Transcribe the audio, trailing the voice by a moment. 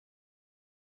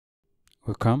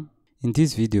Welcome. In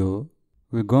this video,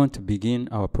 we're going to begin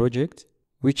our project,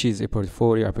 which is a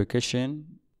portfolio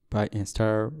application by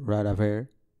install Laravel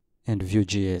and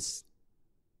Vue.js.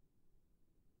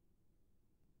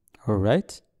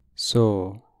 Alright,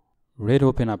 so let's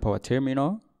open up our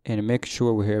terminal and make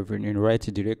sure we have in the right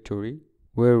directory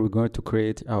where we're going to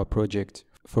create our project.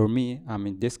 For me, I'm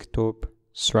in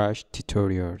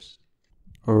desktop/tutorials.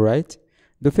 Alright,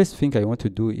 the first thing I want to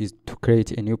do is to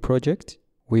create a new project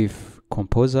with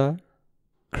composer,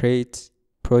 create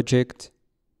project,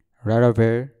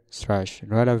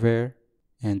 Laravel/Laravel,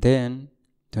 and then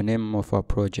the name of our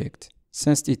project.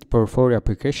 Since it's portfolio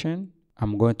application,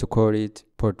 I'm going to call it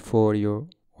portfolio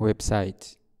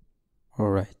website.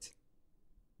 Alright.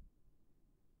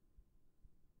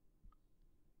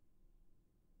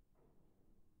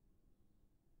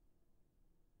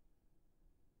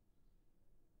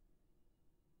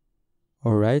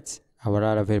 Alright, our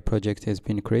Laravel project has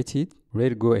been created.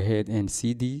 Let's go ahead and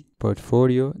cd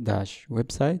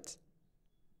portfolio-website.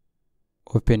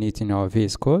 Open it in our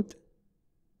VS Code.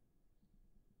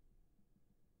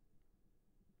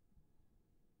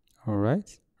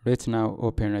 Alright, let's now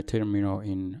open a terminal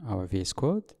in our VS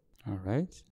Code.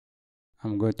 Alright,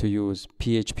 I'm going to use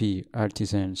PHP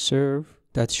artisan serve.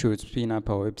 That should spin up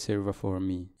our web server for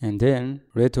me. And then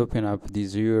let's open up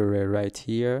this URL right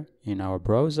here in our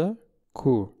browser.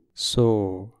 Cool.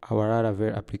 So our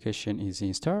Laravel application is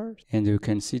installed, and you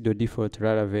can see the default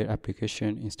Laravel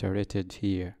application installed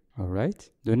here.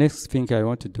 Alright. The next thing I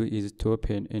want to do is to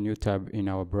open a new tab in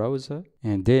our browser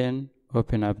and then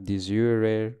open up this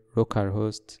URL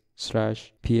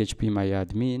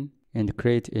localhost/phpMyAdmin and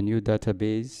create a new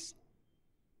database.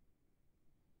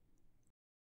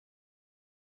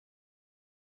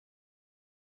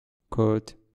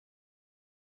 Called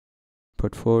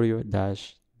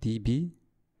portfolio-db.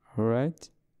 Alright.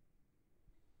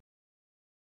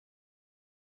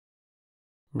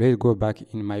 Let's go back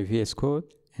in my VS Code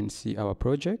and see our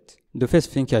project. The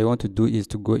first thing I want to do is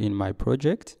to go in my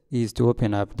project, is to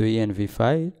open up the env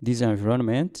file. This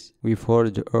environment will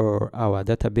hold our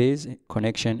database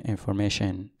connection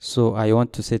information. So I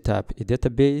want to set up a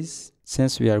database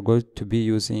since we are going to be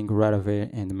using Laravel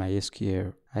and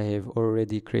MySQL. I have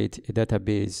already created a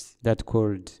database that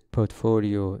called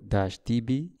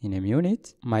portfolio-db in a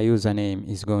minute. My username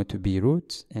is going to be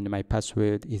root and my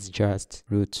password is just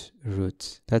root.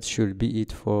 That should be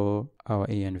it for our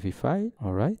env file.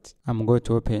 Alright, I'm going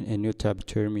to open a new tab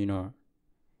terminal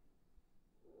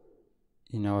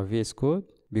in our VS Code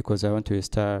because I want to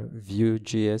install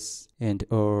Vue.js and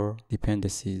all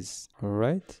dependencies.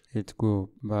 Alright, let's go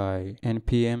by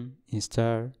npm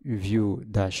install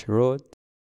vue-root.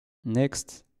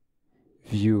 Next,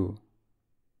 Vue.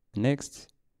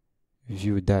 Next,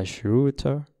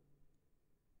 Vue-router.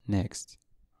 Next.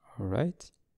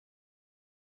 Alright.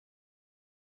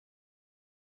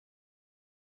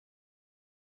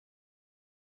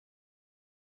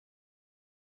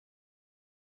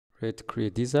 Let's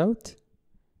create this out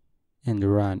and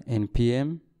run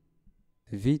npm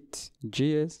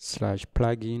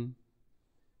vite.js/plugin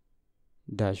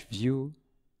 -vue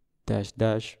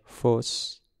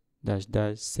 -force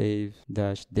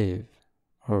 -save-dev.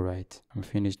 Alright, I'm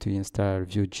finished to install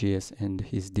Vue.js and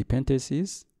his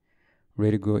dependencies.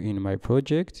 Ready to go in my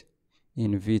project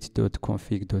in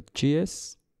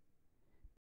vite.config.js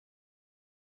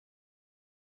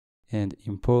and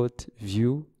import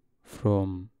Vue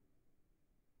from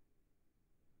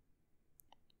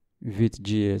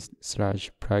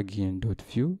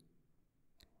vite.js/plugin.vue.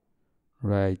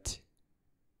 Write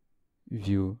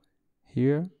Vue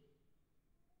here.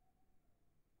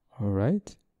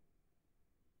 Alright.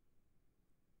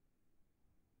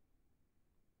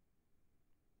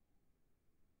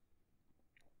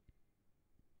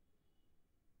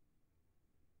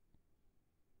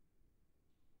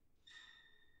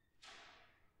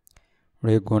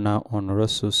 We're go now on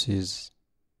resources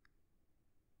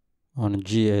on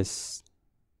GS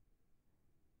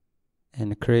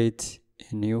and create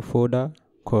a new folder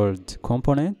called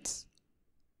components.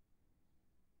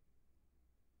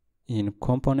 In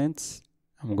components,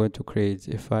 I'm going to create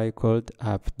a file called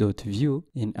app.vue.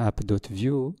 In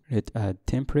app.vue, let's add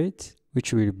template,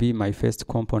 which will be my first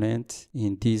component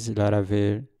in this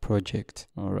Laravel project.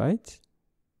 Alright.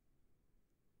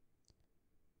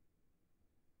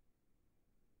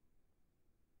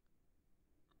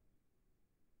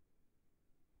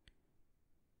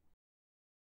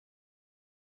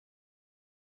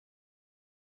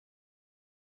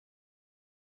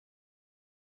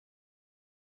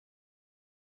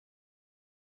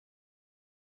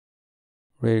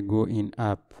 We'll go in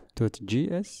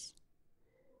app.js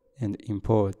and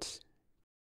import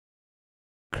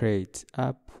create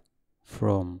app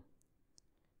from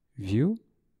Vue,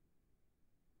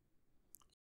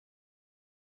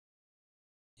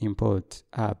 import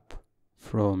app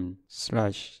from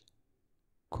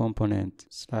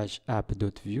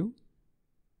 /component/app.vue,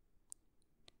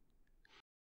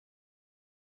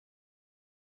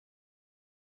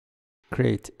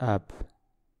 create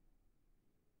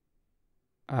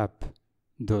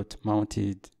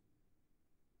app.mounted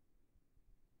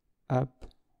app,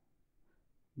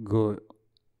 go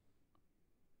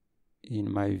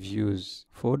in my views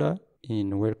folder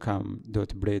in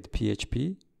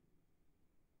welcome.blade.php.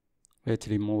 Let's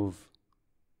remove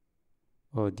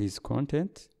all this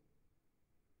content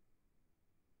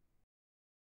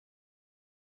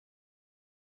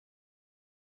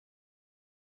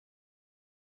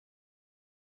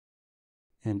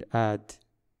and add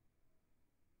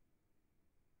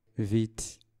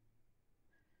vit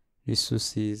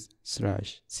resources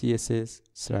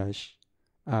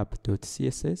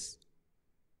 /css/app.css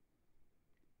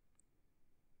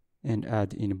and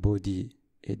add in body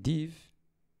a div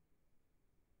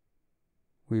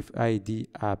with id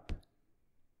app,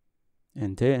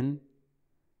 and then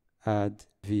add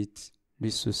vit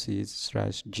resources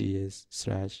 /gs/app.js.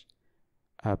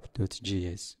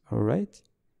 All right,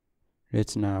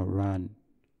 let's now run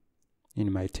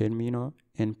in my terminal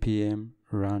npm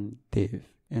run dev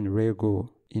and rego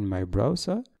in my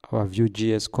browser. Our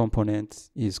Vue.js component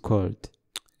is called.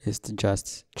 Let's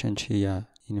just change here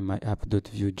in my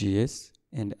app.vue.js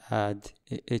and add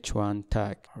a h1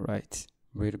 tag. All right,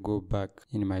 we'll go back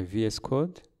in my VS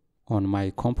Code on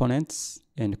my components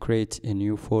and create a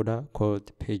new folder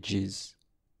called pages.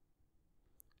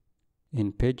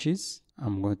 In pages,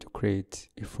 I'm going to create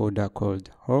a folder called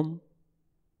home.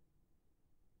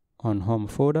 On home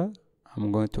folder,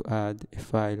 I'm going to add a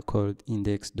file called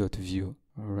index.vue.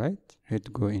 All right, let's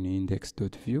go in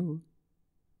index.vue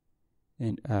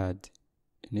and add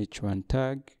an h1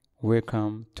 tag.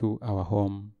 Welcome to our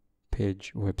home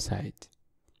page website.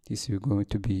 This is going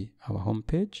to be our home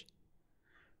page.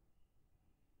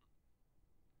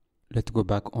 Let's go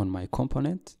back on my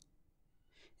component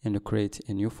and create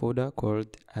a new folder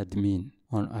called admin.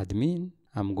 On admin,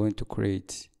 I'm going to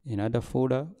create another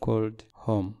folder called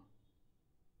home.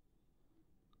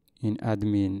 In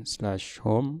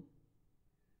admin/home,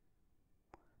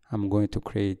 I'm going to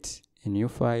create a new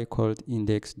file called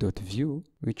index.vue,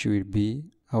 which will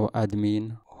be our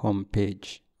admin home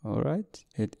page. All right,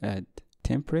 let's add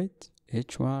template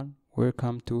h1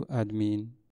 welcome to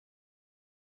admin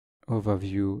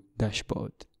overview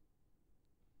dashboard.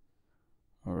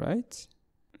 All right,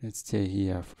 let's stay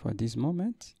here for this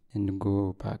moment and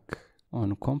go back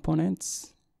on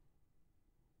components,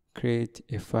 create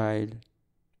a file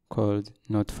called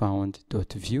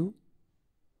notfound.vue.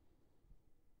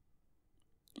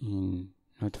 In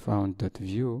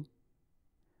notfound.vue,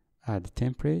 add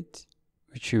template,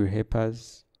 which will help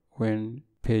us when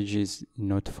page is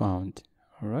not found.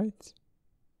 All right.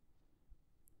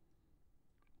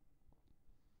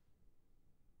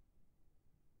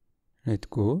 Let's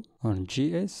go on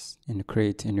GS and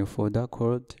create a new folder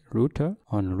called router.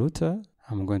 On router,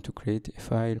 I'm going to create a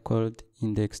file called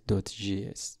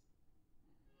index.js.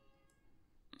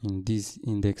 In this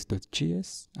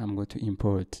index.js, I'm going to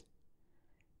import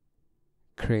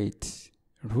create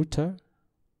router,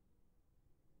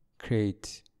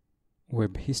 create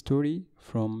web history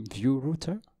from view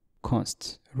router,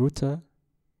 const router,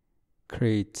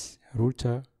 create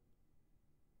router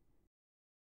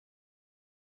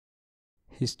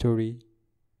history,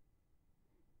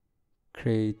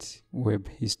 create web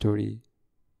history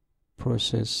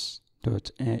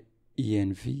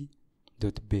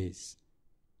process.env.base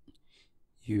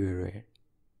URL.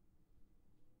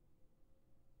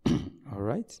 All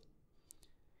right,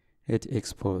 let's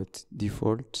export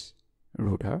default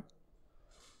router,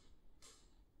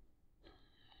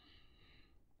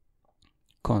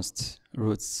 const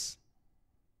routes,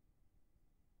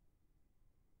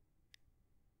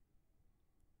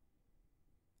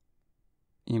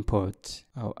 import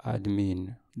our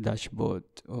admin dashboard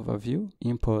overview,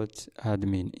 import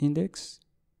admin index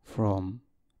from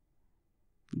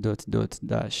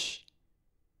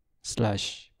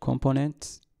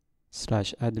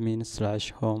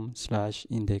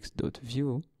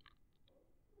 /component/admin/home/index.vue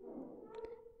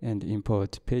and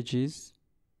import pages,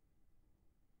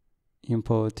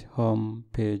 import home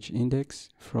page index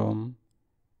from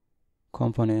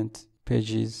component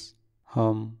pages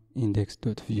home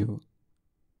index.vue.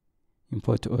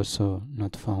 Import also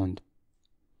not found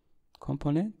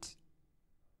component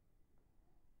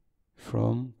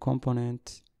from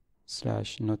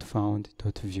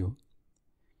component/notfound.vue.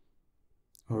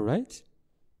 All right.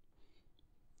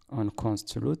 On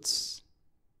const roots,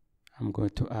 I'm going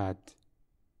to add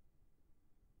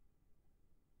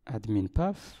admin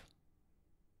path,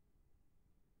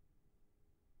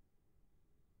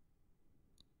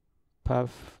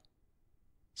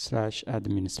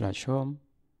 /admin/home,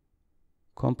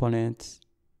 component,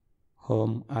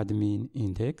 home admin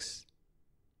index.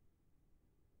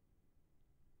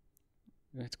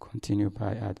 Let's continue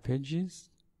by add pages,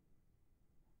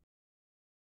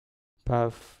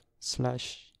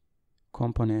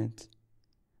 path/component,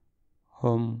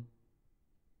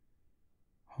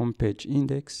 homepage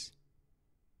index,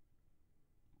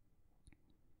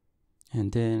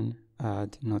 and then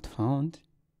add not found,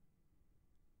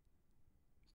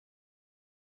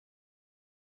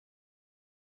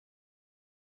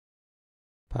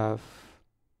 path/path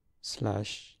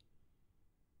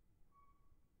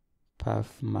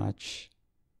match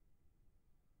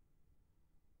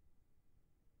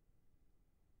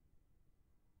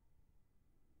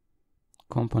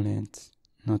component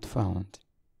not found.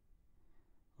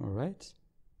 All right.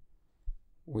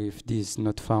 With this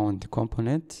not found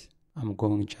component, I'm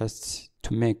going just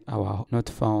to make our not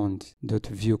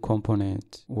found.vue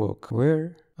component work,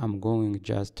 where I'm going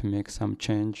just to make some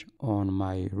change on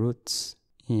my roots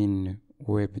in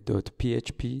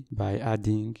web.php by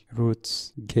adding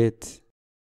roots get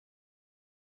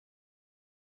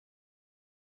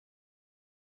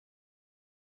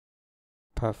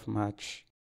path match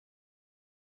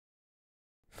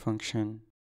function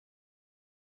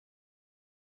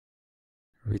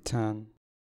return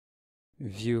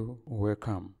view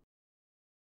welcome.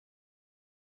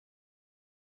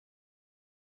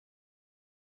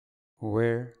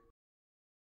 Where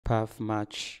path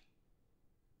match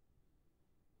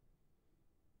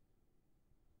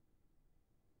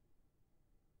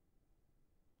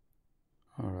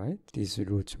all right, these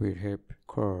roots will help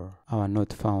call our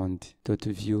not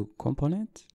found.vue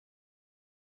component.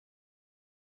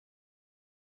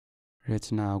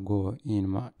 Let's now go in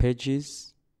my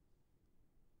pages.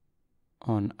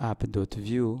 On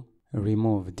app.vue,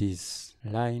 remove this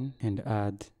line and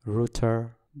add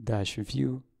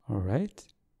router-view. All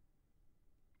right.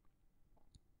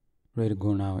 Let's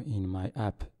go now in my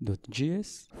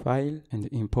app.js file and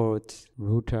import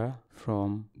router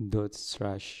from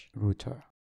 ./router.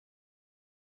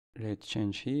 Let's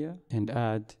change here and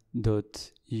add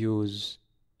 .use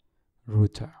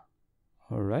router.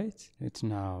 All right, let's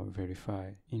now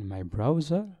verify in my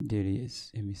browser. There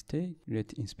is a mistake.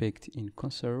 Let's inspect in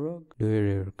console log. The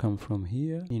error comes from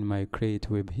here in my create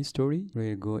web history.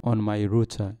 We'll go on my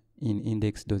router in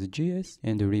index.js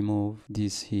and remove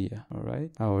this here. All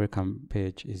right, our welcome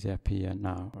page is up here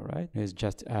now. All right, let's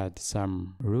just add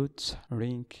some root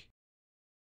link.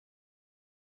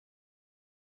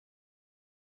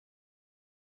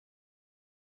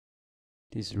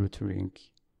 This root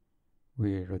link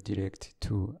will redirect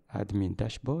to admin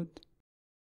dashboard.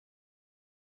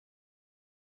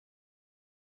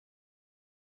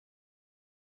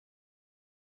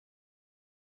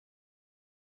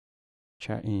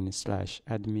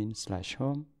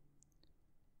 in/admin/home.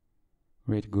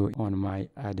 We'll go on my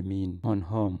admin on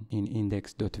home in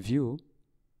index.vue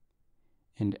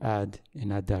and add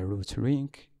another root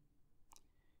link,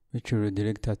 which will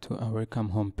redirect us to our welcome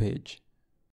home page.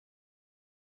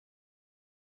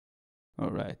 All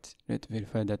right, let's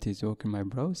verify that is working in my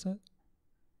browser.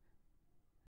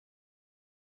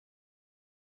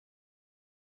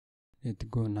 Let's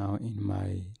go now in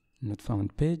my not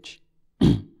found page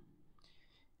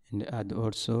and add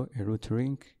also a root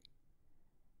link,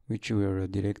 which will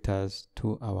redirect us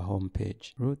to our home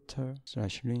page.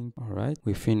 Router/link. All right,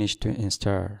 we finished to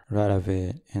install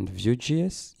Laravel and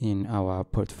Vue.js in our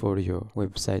portfolio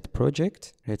website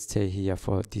project. Let's stay here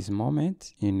for this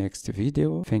moment. In next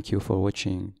video, thank you for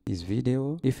watching this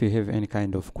video. If you have any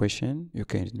kind of question, you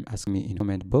can ask me in the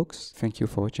comment box. Thank you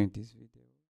for watching this video.